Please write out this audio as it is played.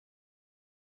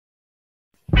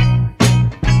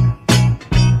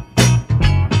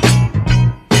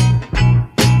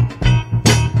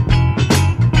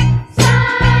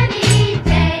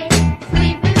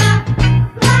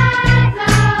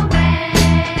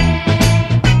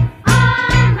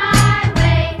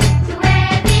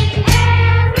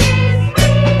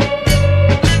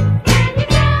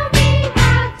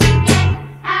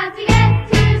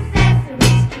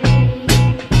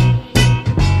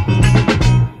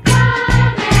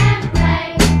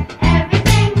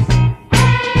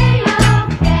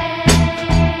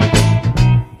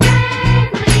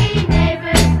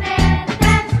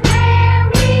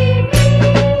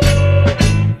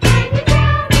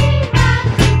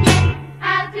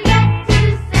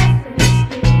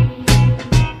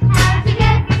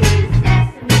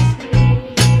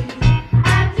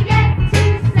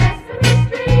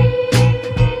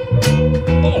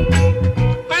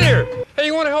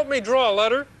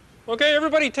Okay,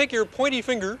 everybody take your pointy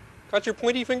finger. Got your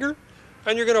pointy finger?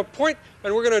 And you're going to point,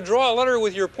 and we're going to draw a letter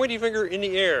with your pointy finger in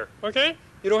the air, okay?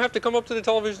 You don't have to come up to the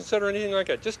television set or anything like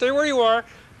that. Just stay where you are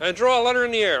and draw a letter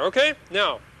in the air, okay?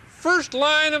 Now, first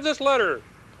line of this letter.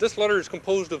 This letter is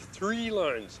composed of 3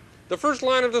 lines. The first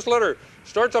line of this letter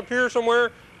starts up here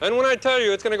somewhere, and when I tell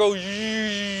you, it's going to go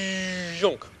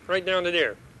zhunk right down to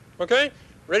there, okay?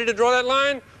 Ready to draw that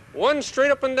line? One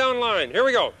straight up and down line. Here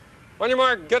we go. On your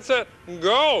mark, get set,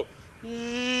 go.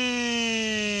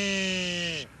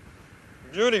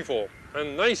 Beautiful. A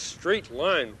nice straight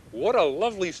line. What a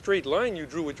lovely straight line you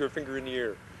drew with your finger in the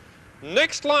air.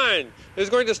 Next line is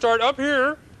going to start up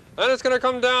here, and it's going to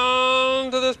come down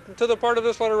to the part of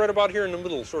this letter right about here in the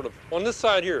middle, sort of, on this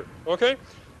side here, okay?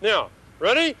 Now,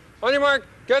 ready? On your mark,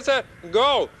 get set,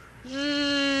 go.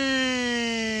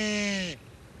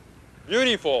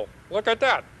 Beautiful. Look at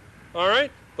that. All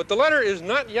right? But the letter is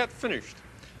not yet finished.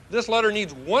 This letter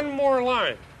needs one more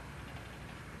line.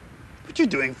 What you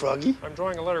doing, Froggy? I'm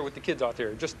drawing a letter with the kids out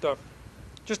there. Just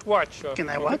watch. Can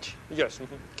I watch? Yes.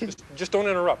 Just don't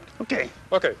interrupt. Okay.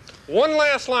 Okay. One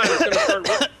last line is going to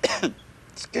start.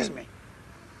 Excuse me.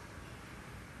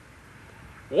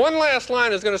 One last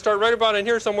line is going to start right about in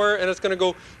here somewhere, and it's going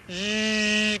to go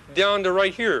down to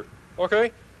right here.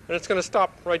 Okay? And it's going to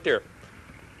stop right there.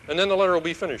 And then the letter will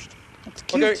be finished. That's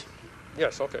cute. Okay?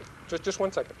 Yes, okay. Just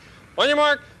 1 second. On your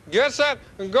mark, get set,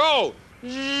 go.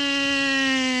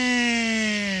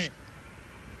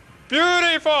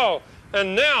 Beautiful.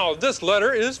 And now this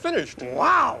letter is finished.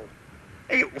 Wow.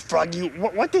 Hey, Froggy,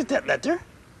 what is that letter?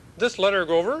 This letter,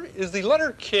 Grover, is the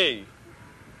letter K.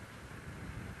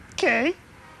 K.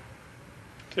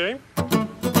 Okay?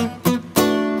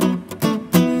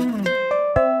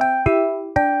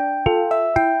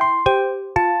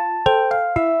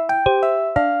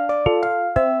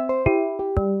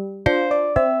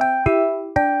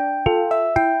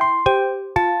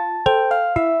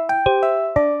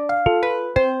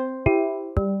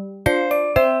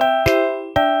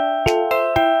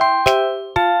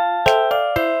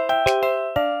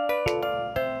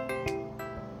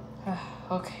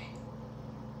 Okay.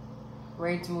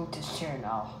 Ready to move this chair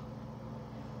now.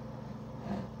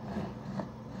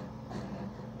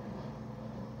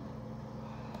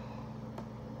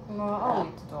 No, I don't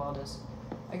need to do all this.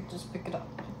 I can just pick it up.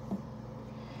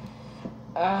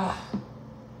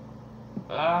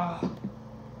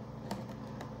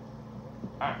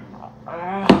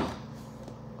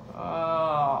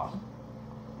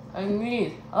 I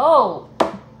mean, oh!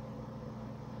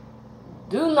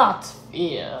 Do not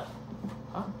fear.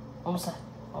 Huh? What was that?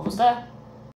 What was that?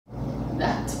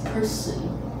 That person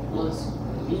was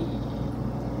me.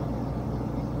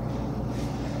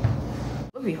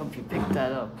 Let me help you pick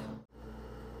that up.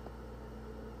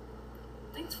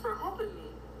 Thanks for helping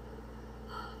me.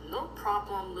 No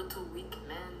problem, little weak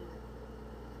man.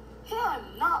 Hey,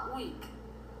 I'm not weak.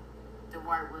 Then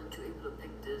why weren't you able to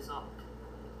pick this up?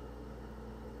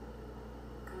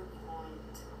 Good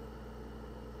point.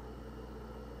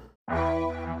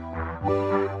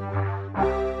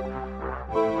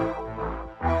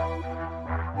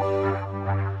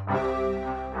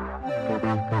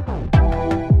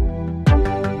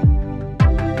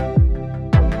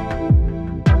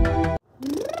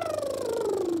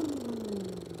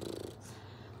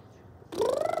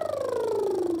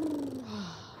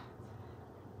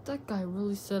 That guy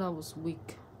really said I was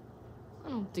weak. I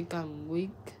don't think I'm weak.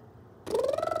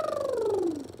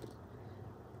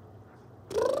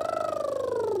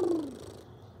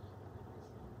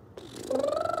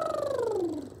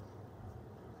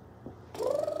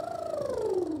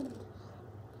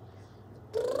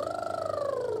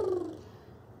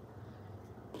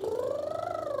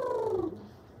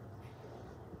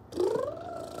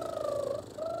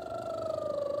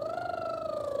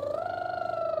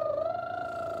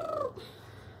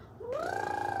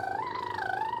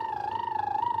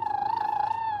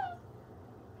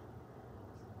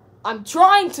 I'm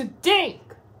trying to think!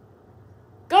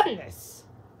 Goodness!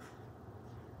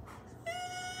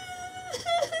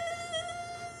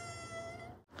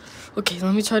 Okay,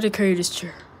 let me try to carry this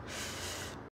chair.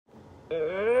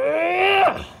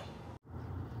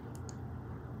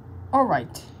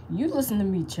 Alright, you listen to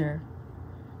me, chair.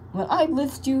 When I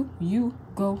lift you, you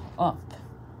go up.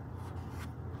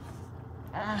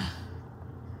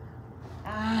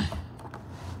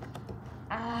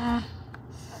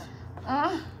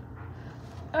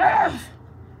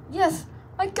 Yes,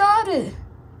 I got it.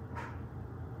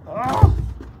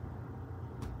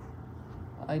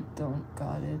 I don't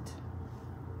got it.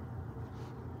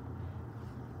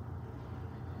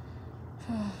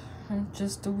 I'm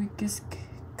just the weakest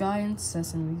guy in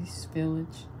Sesame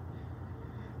Village.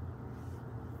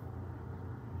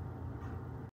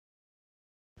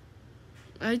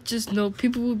 I just know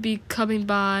people will be coming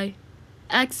by,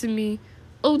 asking me,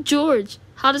 "Oh, George,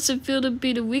 how does it feel to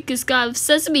be the weakest guy of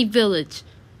Sesame Village?"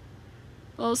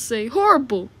 I'll say,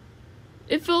 "Horrible.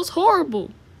 It feels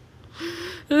horrible."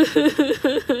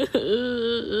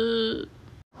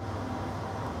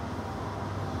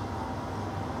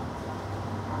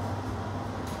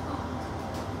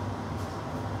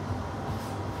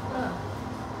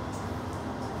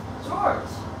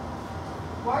 George,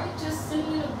 why are you just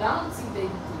sitting in a bouncy baby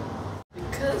pool?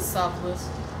 Because, Sophomores,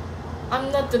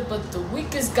 I'm nothing but the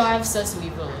weakest guy of Sesame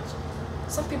Village.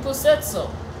 Some people said so.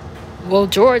 Well,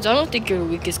 George, I don't think you're the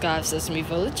weakest guy of Sesame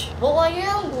Village. Well, I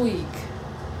am weak.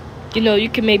 You know, you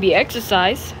can maybe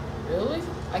exercise. Really?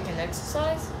 I can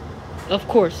exercise? Of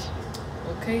course.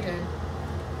 Okay, then.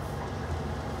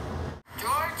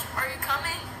 George, are you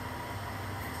coming?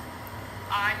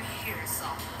 I'm here,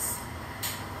 Sophomores.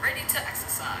 Ready to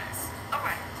exercise.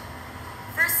 Alright.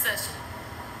 First session.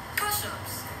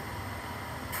 Push-ups.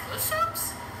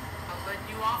 Push-ups? I'm letting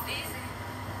you off easy.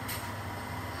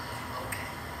 Okay,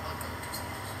 I'll go do some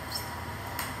push-ups.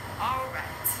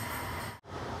 Alright.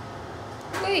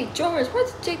 Wait, George, why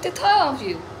did you take the tie off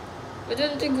you? I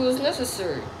didn't think it was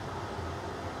necessary.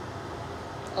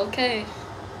 Okay.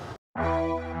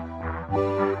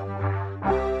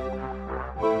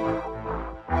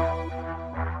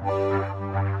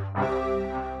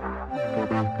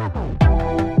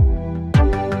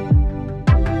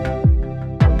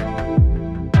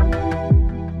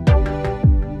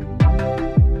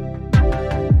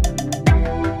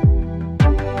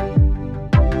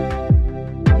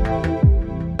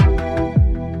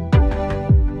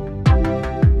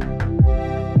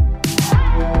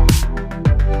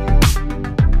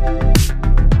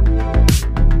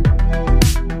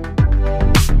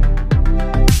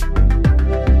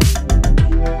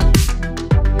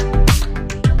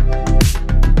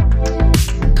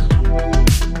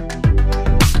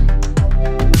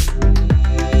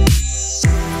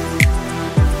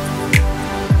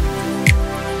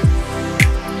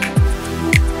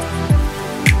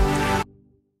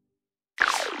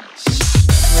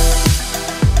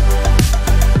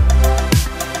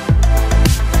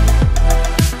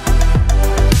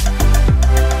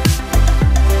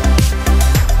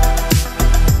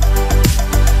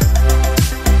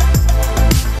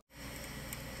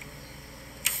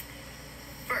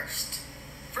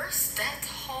 First, that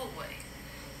hallway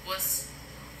was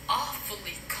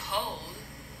awfully cold.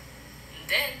 And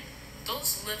then,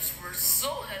 those lifts were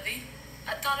so heavy,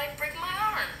 I thought I'd break my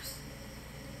arms.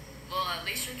 Well, at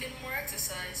least you're getting more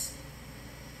exercise.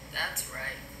 That's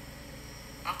right.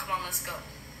 Now, come on, let's go.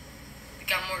 We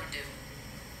got more to do.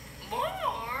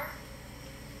 More?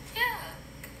 Yeah,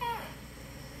 come on.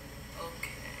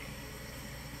 Okay.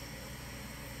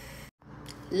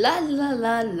 La la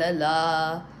la la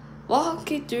la.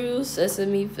 Walking through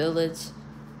Sesame Village.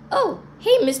 Oh,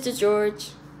 hey, Mr. George.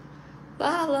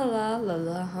 La la la la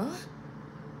la, huh?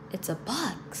 It's a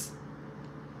box.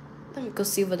 Let me go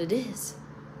see what it is.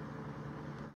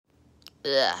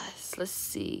 Let's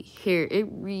see. Here, it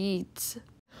reads,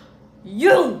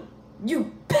 You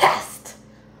pest!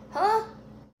 Huh?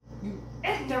 You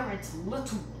ignorant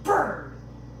little bird!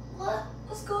 What?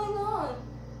 What's going on?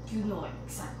 You know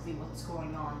exactly what's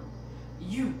going on.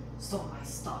 You stole my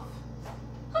stuff.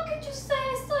 How could you say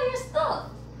I stole your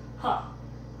stuff? Ha!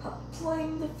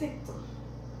 Playing the victim.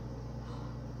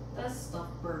 That's stuff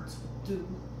birds would do.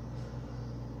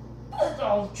 But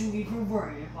don't you even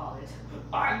worry about it.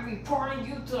 I'm reporting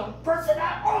you to the person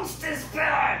that owns this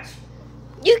village!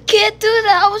 You can't do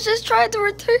that. I was just trying to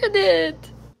return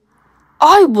it.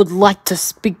 I would like to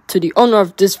speak to the owner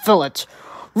of this village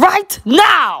right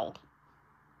now!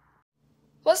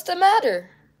 What's the matter?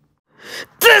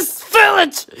 This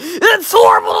village! It's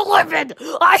horrible to live in!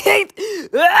 I hate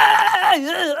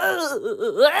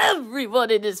everyone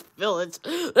in this village!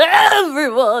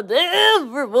 Everyone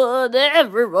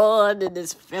in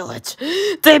this village!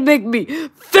 They make me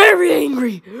very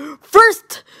angry!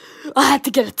 First, I had to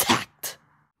get attacked.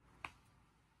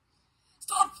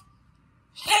 Stop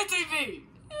hitting me!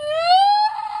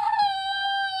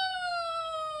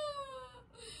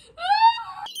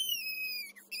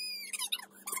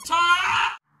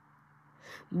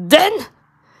 Then,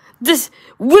 this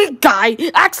weak guy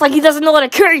acts like he doesn't know how to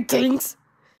carry things.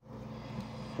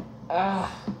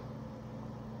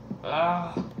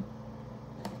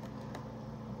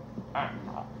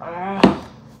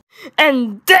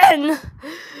 And then,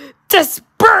 this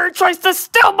bird tries to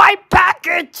steal my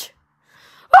package.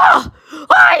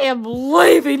 I am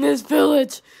leaving this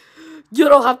village. You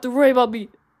don't have to worry about me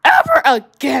ever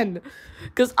again,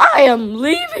 because I am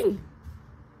leaving.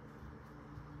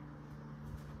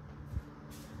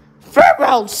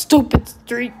 Farewell, stupid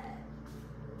street.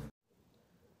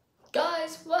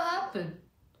 Guys, what happened?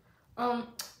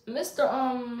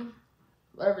 Mr.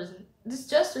 Whatever. This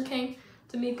Jester came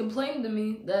to me, complained to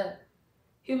me that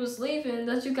he was leaving,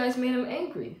 that you guys made him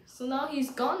angry. So now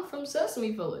he's gone from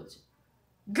Sesame Village.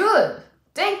 Good!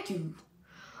 Thank you!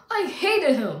 I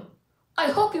hated him!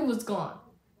 I hope he was gone.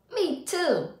 Me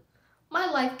too!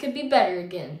 My life could be better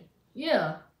again.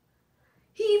 Yeah.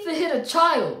 He even hit a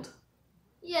child.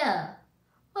 Yeah.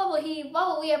 Why would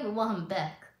we ever want him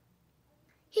back?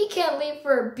 He can't leave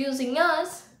for abusing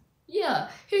us. Yeah,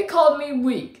 he called me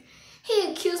weak.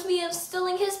 He accused me of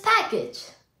stealing his package.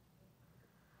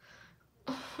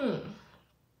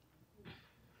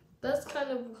 That's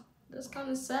kind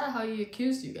of sad how he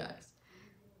accused you guys.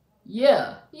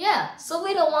 Yeah, so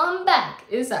we don't want him back.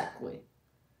 Exactly.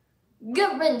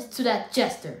 Good riddance to that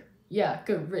Jester. Yeah,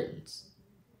 good riddance.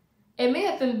 It may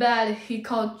have been bad he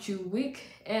called you weak,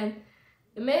 and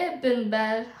it may have been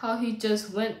bad how he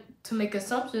just went to make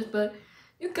assumptions, but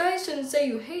you guys shouldn't say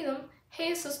you hate him.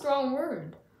 Hate's a strong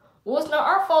word. Well, it's not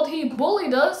our fault he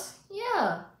bullied us.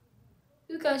 Yeah.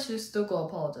 You guys should still go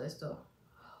apologize, though.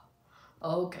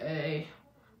 Okay.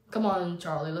 Come on,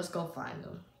 Charlie, let's go find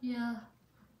him. Yeah.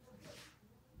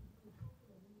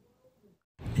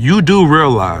 You do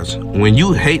realize when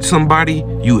you hate somebody,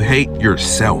 you hate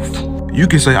yourself. You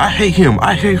can say, I hate him,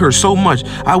 I hate her so much,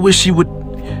 I wish she would.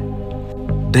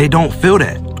 They don't feel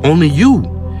that. Only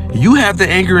you. You have the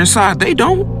anger inside, they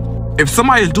don't. If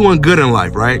somebody's doing good in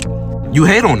life, right? You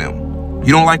hate on them.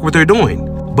 You don't like what they're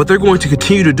doing, but they're going to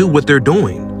continue to do what they're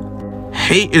doing.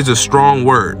 Hate is a strong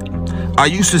word. I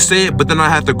used to say it, but then I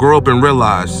had to grow up and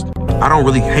realize I don't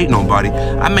really hate nobody.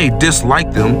 I may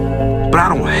dislike them, but I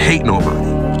don't hate nobody.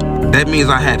 That means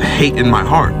I have hate in my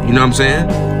heart. You know what I'm saying?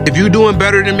 If you're doing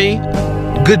better than me,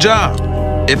 good job.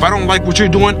 If I don't like what you're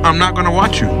doing, I'm not gonna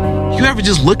watch you. You ever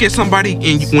just look at somebody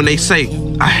and when they say,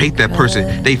 I hate that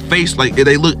person, they face like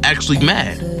they look actually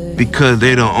mad because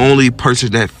they're the only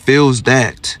person that feels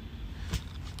that.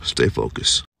 Stay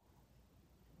focused.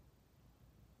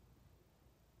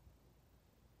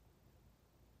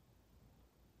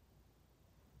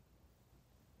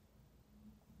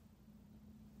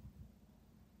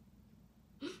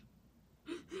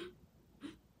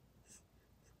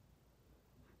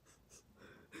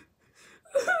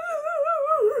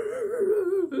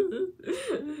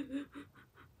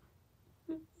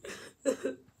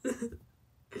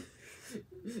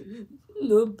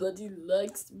 Nobody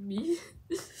likes me.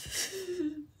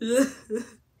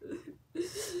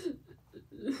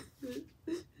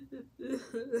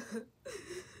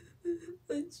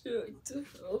 I tried to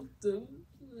help them.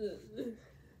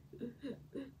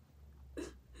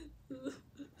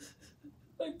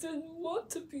 I didn't want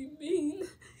to be mean.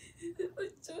 I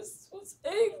just was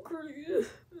angry.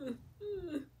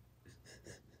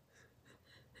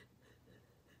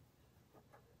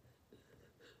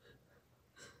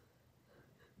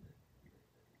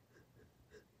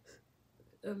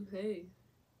 Hey,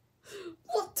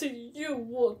 what do you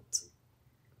want?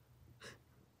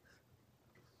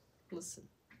 Listen,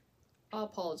 I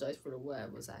apologize for the way I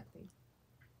was acting.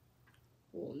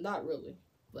 Well, not really,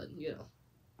 but you know.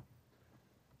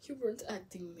 You weren't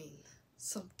acting mean.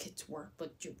 Some kids were,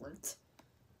 but you weren't.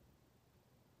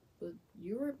 But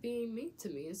you were being mean to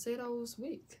me and said I was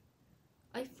weak.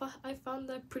 I found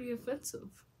that pretty offensive.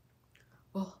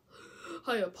 Well,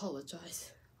 I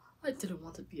apologize. I didn't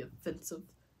want to be offensive.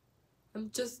 I'm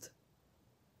just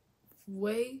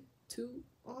way too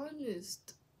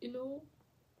honest, you know?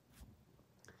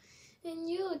 And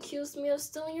you accused me of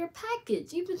stealing your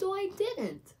package, even though I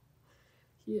didn't.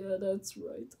 Yeah, that's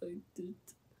right, I did.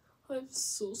 I'm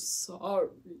so sorry.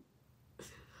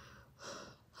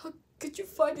 How could you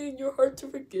find it in your heart to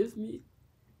forgive me?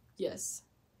 Yes.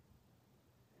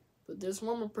 But there's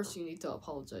one more person you need to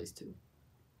apologize to.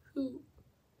 Who?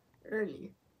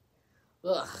 Ernie.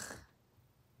 Ugh.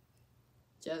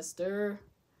 Jester.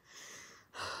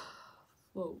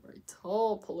 Alright,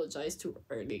 I'll apologize to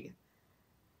Ernie.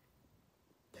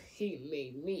 He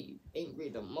made me angry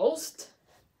the most.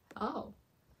 Oh.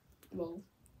 Well,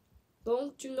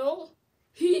 don't you know?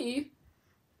 He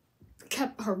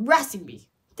kept harassing me.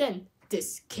 Then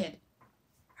this kid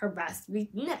harassed me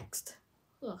next.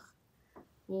 Ugh.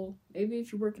 Well, maybe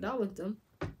if you work it out with them,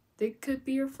 they could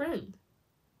be your friend.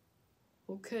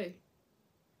 Okay.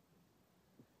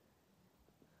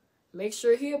 Make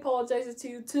sure he apologizes to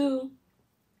you too.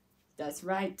 That's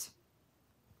right.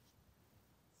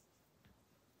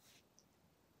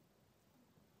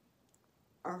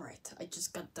 Alright, I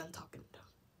just got done talking to him.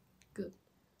 Good.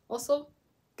 Also,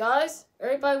 guys,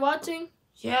 everybody watching?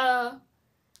 Yeah.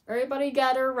 Everybody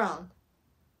gather around.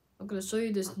 I'm gonna show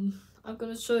you this. I'm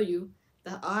gonna show you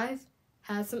that I've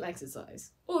had some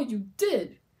exercise. Oh, you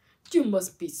did? You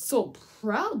must be so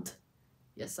proud.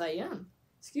 Yes, I am.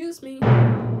 Excuse me.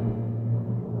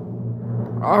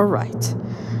 All right.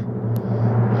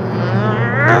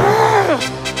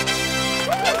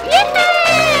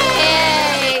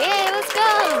 Yay, let's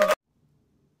go.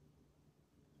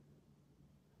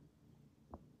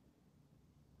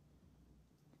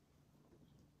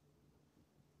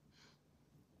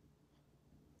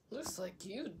 Looks like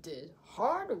you did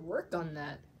hard work on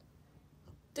that.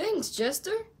 Thanks,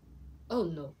 Jester. Oh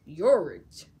no,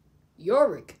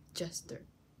 Yorick Jester.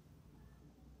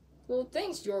 Well,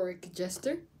 thanks, Yorick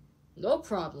Jester. No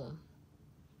problem.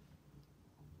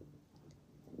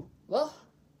 Well,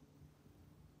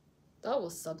 that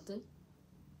was something.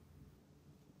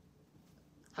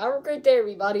 Have a great day,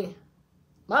 everybody.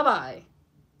 Bye-bye.